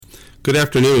Good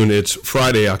afternoon. It's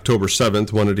Friday, October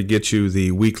 7th. Wanted to get you the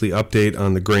weekly update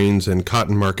on the grains and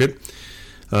cotton market.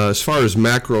 As far as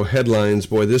macro headlines,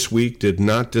 boy, this week did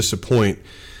not disappoint.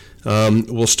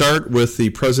 We'll start with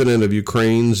the president of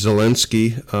Ukraine,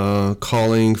 Zelensky,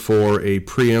 calling for a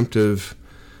preemptive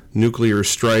nuclear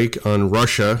strike on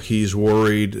Russia. He's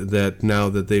worried that now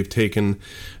that they've taken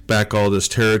back all this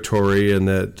territory and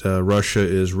that Russia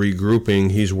is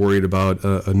regrouping, he's worried about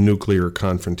a nuclear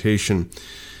confrontation.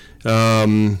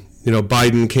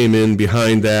 Biden came in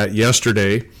behind that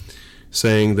yesterday,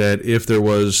 saying that if there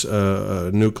was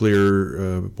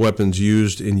nuclear weapons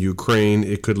used in Ukraine,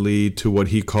 it could lead to what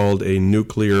he called a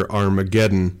nuclear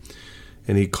Armageddon.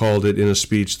 And he called it in a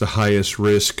speech the highest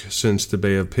risk since the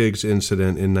Bay of Pigs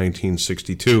incident in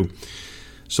 1962.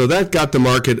 So that got the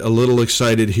market a little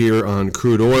excited here on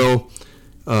crude oil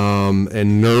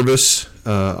and nervous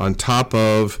on top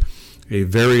of a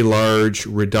very large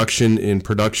reduction in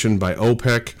production by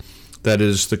OPEC. That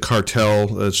is the cartel,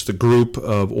 that's the group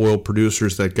of oil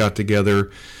producers that got together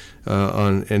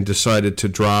and decided to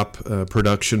drop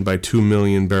production by 2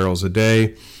 million barrels a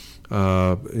day.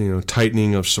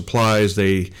 Tightening of supplies.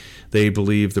 They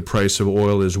believe the price of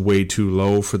oil is way too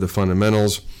low for the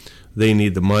fundamentals. They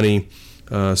need the money,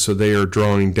 so they are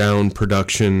drawing down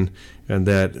production, and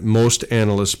that most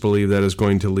analysts believe that is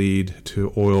going to lead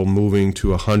to oil moving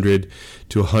to $100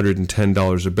 to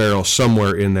 $110 a barrel,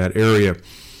 somewhere in that area.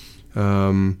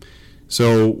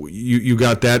 So you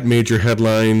got that major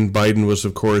headline. Biden was,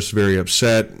 of course, very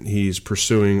upset. He's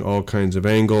pursuing all kinds of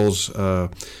angles on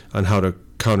how to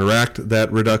counteract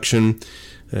that reduction,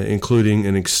 including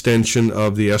an extension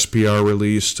of the SPR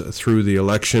released through the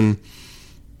election,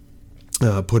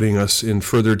 putting us in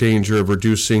further danger of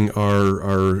reducing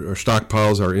our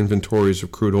stockpiles, our inventories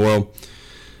of crude oil.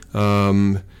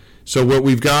 So what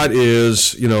we've got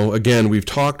is, again, we've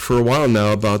talked for a while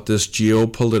now about this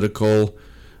geopolitical,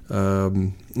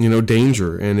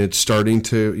 danger, and it's starting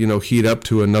to, heat up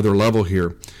to another level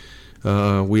here.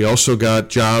 We also got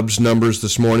jobs numbers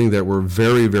this morning that were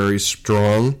very, very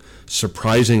strong,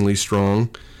 surprisingly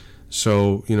strong.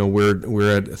 So,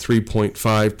 we're at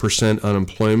 3.5%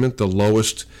 unemployment, the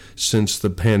lowest since the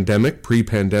pandemic,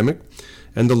 pre-pandemic,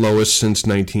 and the lowest since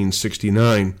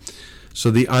 1969. So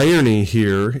the irony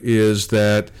here is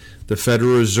that the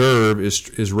Federal Reserve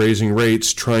is raising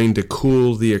rates, trying to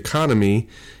cool the economy,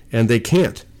 and they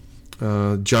can't.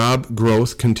 Job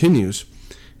growth continues,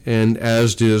 and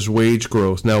as does wage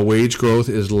growth. Now, wage growth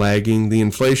is lagging the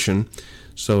inflation,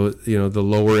 so the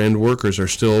lower-end workers are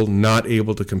still not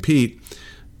able to compete.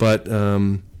 But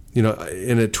in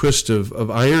a twist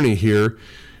of irony here,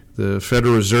 the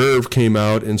Federal Reserve came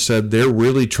out and said they're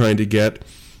really trying to get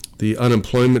the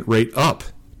unemployment rate up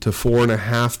to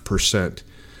 4.5%.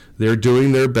 They're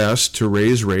doing their best to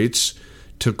raise rates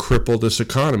to cripple this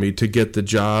economy, to get the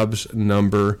jobs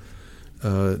number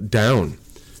down.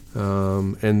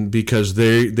 And because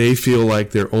they feel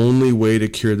like their only way to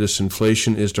cure this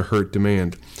inflation is to hurt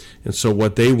demand. And so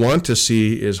what they want to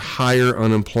see is higher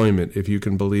unemployment, if you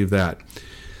can believe that.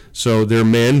 So their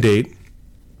mandate,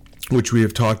 which we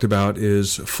have talked about,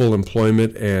 is full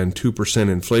employment and 2%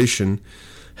 inflation,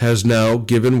 has now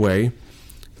given way,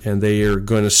 and they are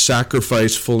going to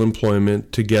sacrifice full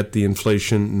employment to get the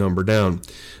inflation number down.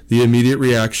 The immediate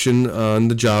reaction on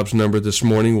the jobs number this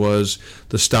morning was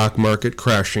the stock market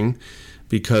crashing,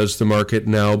 because the market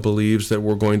now believes that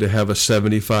we're going to have a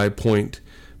 75-point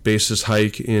basis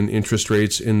hike in interest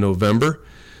rates in November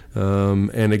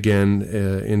and again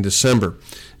in December.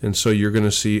 And so you're going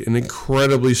to see an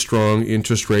incredibly strong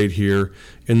interest rate here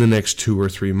in the next 2 or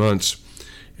 3 months.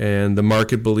 And the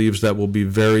market believes that will be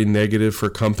very negative for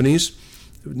companies,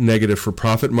 negative for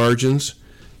profit margins.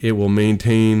 It will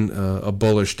maintain a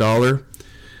bullish dollar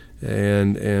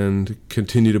and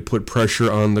continue to put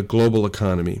pressure on the global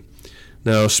economy.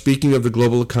 Now, speaking of the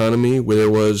global economy, there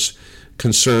was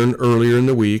concern earlier in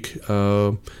the week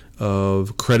of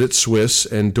Credit Suisse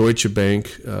and Deutsche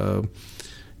Bank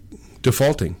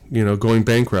defaulting, going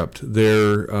bankrupt.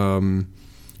 Their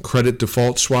credit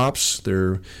default swaps,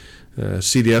 their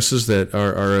CDSs that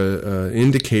are an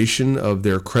indication of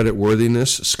their credit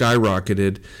worthiness,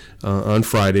 skyrocketed on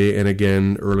Friday and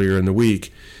again earlier in the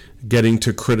week, getting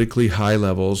to critically high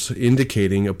levels,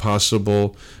 indicating a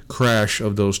possible crash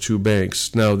of those two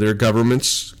banks. Now, their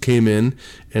governments came in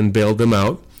and bailed them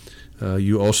out.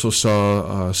 You also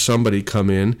saw somebody come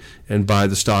in and buy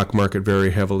the stock market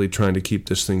very heavily, trying to keep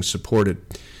this thing supported.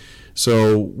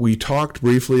 So we talked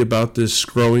briefly about this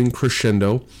growing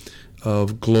crescendo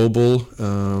of global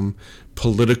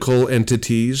political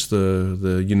entities,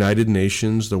 the United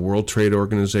Nations, the World Trade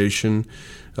Organization,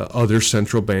 other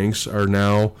central banks are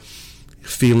now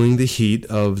feeling the heat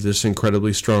of this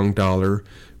incredibly strong dollar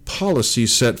policy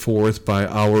set forth by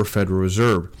our Federal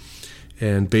Reserve.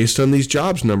 And based on these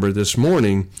jobs number this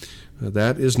morning,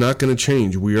 that is not going to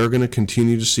change. We are going to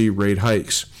continue to see rate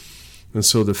hikes. And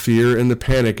so the fear and the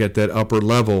panic at that upper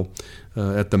level,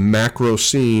 at the macro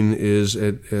scene, is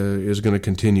going to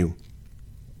continue.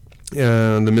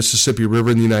 The Mississippi River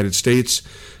in the United States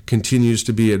continues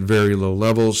to be at very low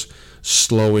levels,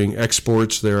 slowing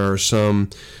exports. There are some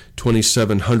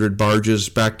 2,700 barges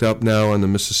backed up now on the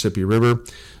Mississippi River.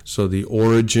 So the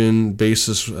origin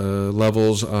basis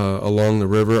levels along the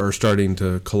river are starting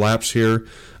to collapse here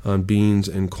on beans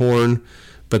and corn,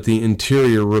 but the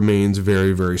interior remains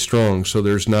very, very strong. So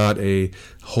there's not a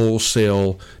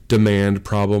wholesale demand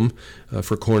problem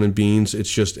for corn and beans.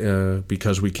 It's just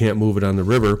because we can't move it on the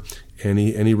river,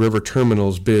 any river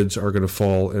terminals bids are going to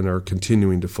fall and are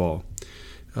continuing to fall.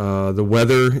 The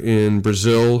weather in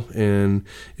Brazil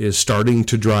is starting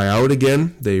to dry out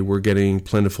again. They were getting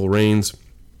plentiful rains,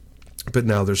 but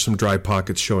now there's some dry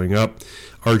pockets showing up.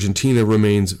 Argentina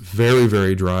remains very,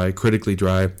 very dry, critically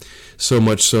dry, so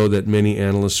much so that many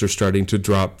analysts are starting to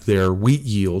drop their wheat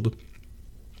yield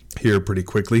here pretty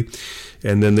quickly.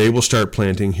 And then they will start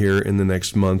planting here in the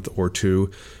next month or two,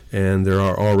 and there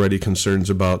are already concerns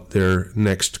about their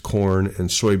next corn and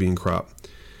soybean crop.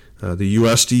 The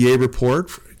USDA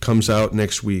report comes out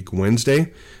next week,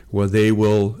 Wednesday, where they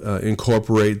will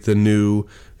incorporate the new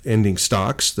ending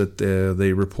stocks that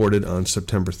they reported on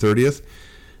September 30th,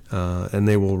 and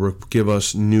they will give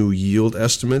us new yield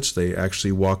estimates. They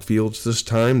actually walk fields this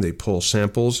time. They pull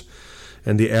samples,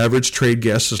 and the average trade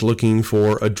guess is looking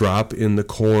for a drop in the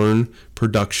corn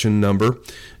production number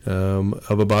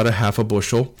of about a half a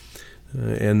bushel,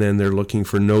 and then they're looking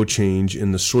for no change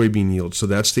in the soybean yield. So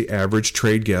that's the average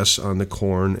trade guess on the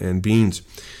corn and beans.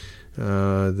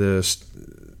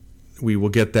 We will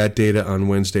get that data on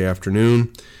Wednesday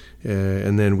afternoon,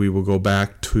 and then we will go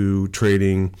back to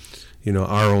trading,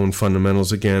 our own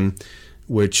fundamentals again,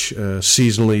 which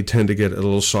seasonally tend to get a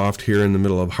little soft here in the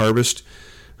middle of harvest.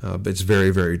 It's very,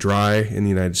 very dry in the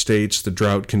United States. The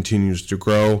drought continues to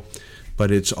grow,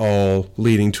 but it's all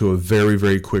leading to a very,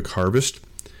 very quick harvest.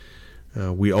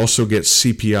 We also get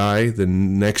CPI, the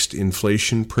next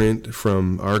inflation print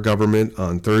from our government,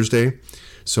 on Thursday.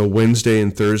 So Wednesday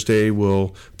and Thursday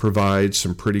will provide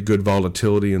some pretty good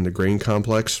volatility in the grain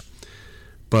complex.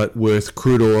 But with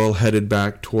crude oil headed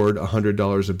back toward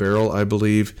 $100 a barrel, I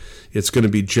believe it's going to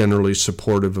be generally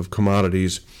supportive of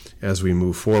commodities as we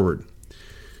move forward.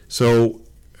 So,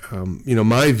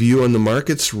 my view on the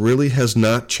markets really has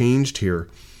not changed here.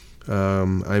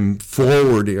 I'm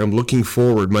looking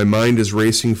forward. My mind is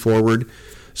racing forward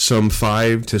some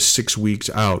 5 to 6 weeks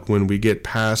out when we get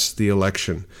past the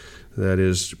election. That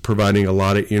is providing a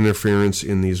lot of interference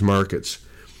in these markets.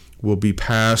 We'll be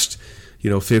past,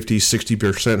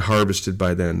 50-60% harvested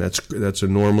by then. That's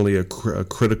normally a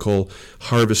critical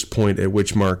harvest point at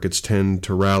which markets tend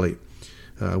to rally.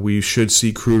 We should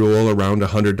see crude oil around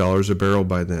 $100 a barrel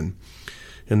by then.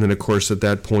 And then, of course, at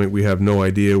that point, we have no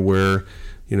idea where,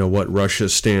 what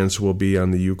Russia's stance will be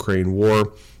on the Ukraine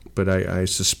war. But I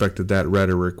suspect that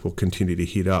rhetoric will continue to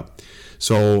heat up.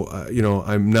 So,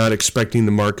 I'm not expecting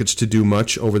the markets to do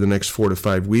much over the next 4 to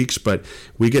 5 weeks, but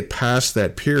we get past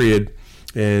that period,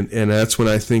 and that's when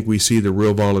I think we see the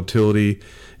real volatility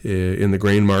in the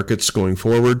grain markets going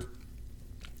forward.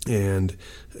 And,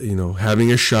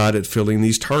 having a shot at filling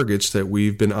these targets that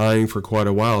we've been eyeing for quite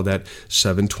a while, that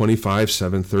 725,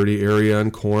 730 area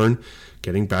on corn,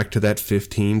 getting back to that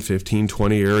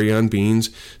 1520 area on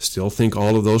beans. Still think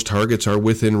all of those targets are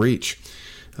within reach.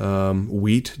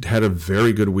 Wheat had a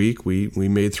very good week. We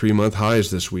made 3-month highs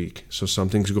this week. So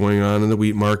something's going on in the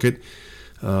wheat market.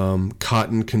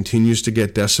 Cotton continues to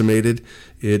get decimated.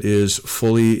 It is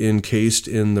fully encased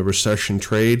in the recession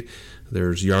trade.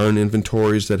 There's yarn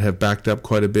inventories that have backed up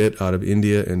quite a bit out of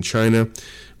India and China.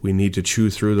 We need to chew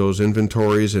through those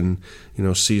inventories, and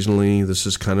seasonally this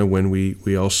is kind of when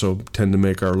we also tend to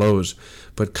make our lows.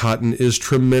 But cotton is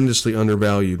tremendously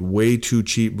undervalued, way too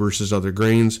cheap versus other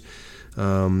grains.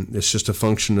 It's just a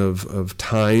function of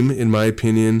time, in my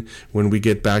opinion, when we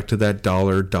get back to that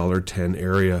 $1.10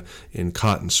 area in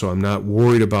cotton. So I'm not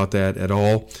worried about that at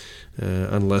all,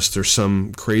 unless there's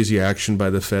some crazy action by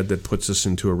the Fed that puts us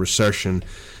into a recession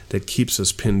that keeps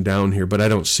us pinned down here. But I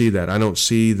don't see that. I don't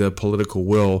see the political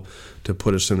will to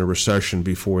put us in a recession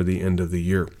before the end of the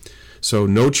year. So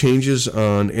no changes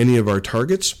on any of our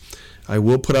targets. I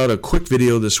will put out a quick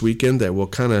video this weekend that will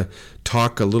kind of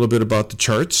talk a little bit about the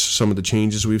charts, some of the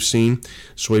changes we've seen.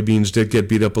 Soybeans did get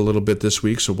beat up a little bit this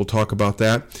week, so we'll talk about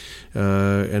that.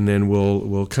 And then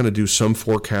we'll kind of do some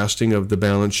forecasting of the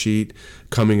balance sheet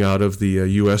coming out of the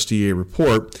USDA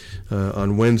report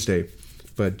on Wednesday.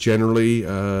 But generally,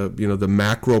 the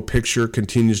macro picture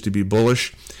continues to be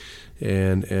bullish,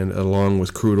 and along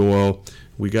with crude oil,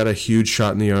 we got a huge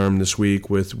shot in the arm this week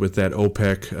with that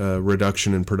OPEC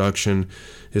reduction in production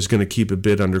is going to keep a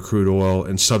bid under crude oil,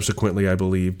 and subsequently, I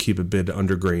believe, keep a bid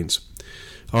under grains.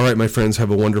 All right, my friends, have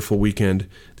a wonderful weekend.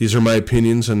 These are my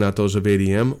opinions and not those of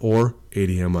ADM or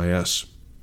ADMIS.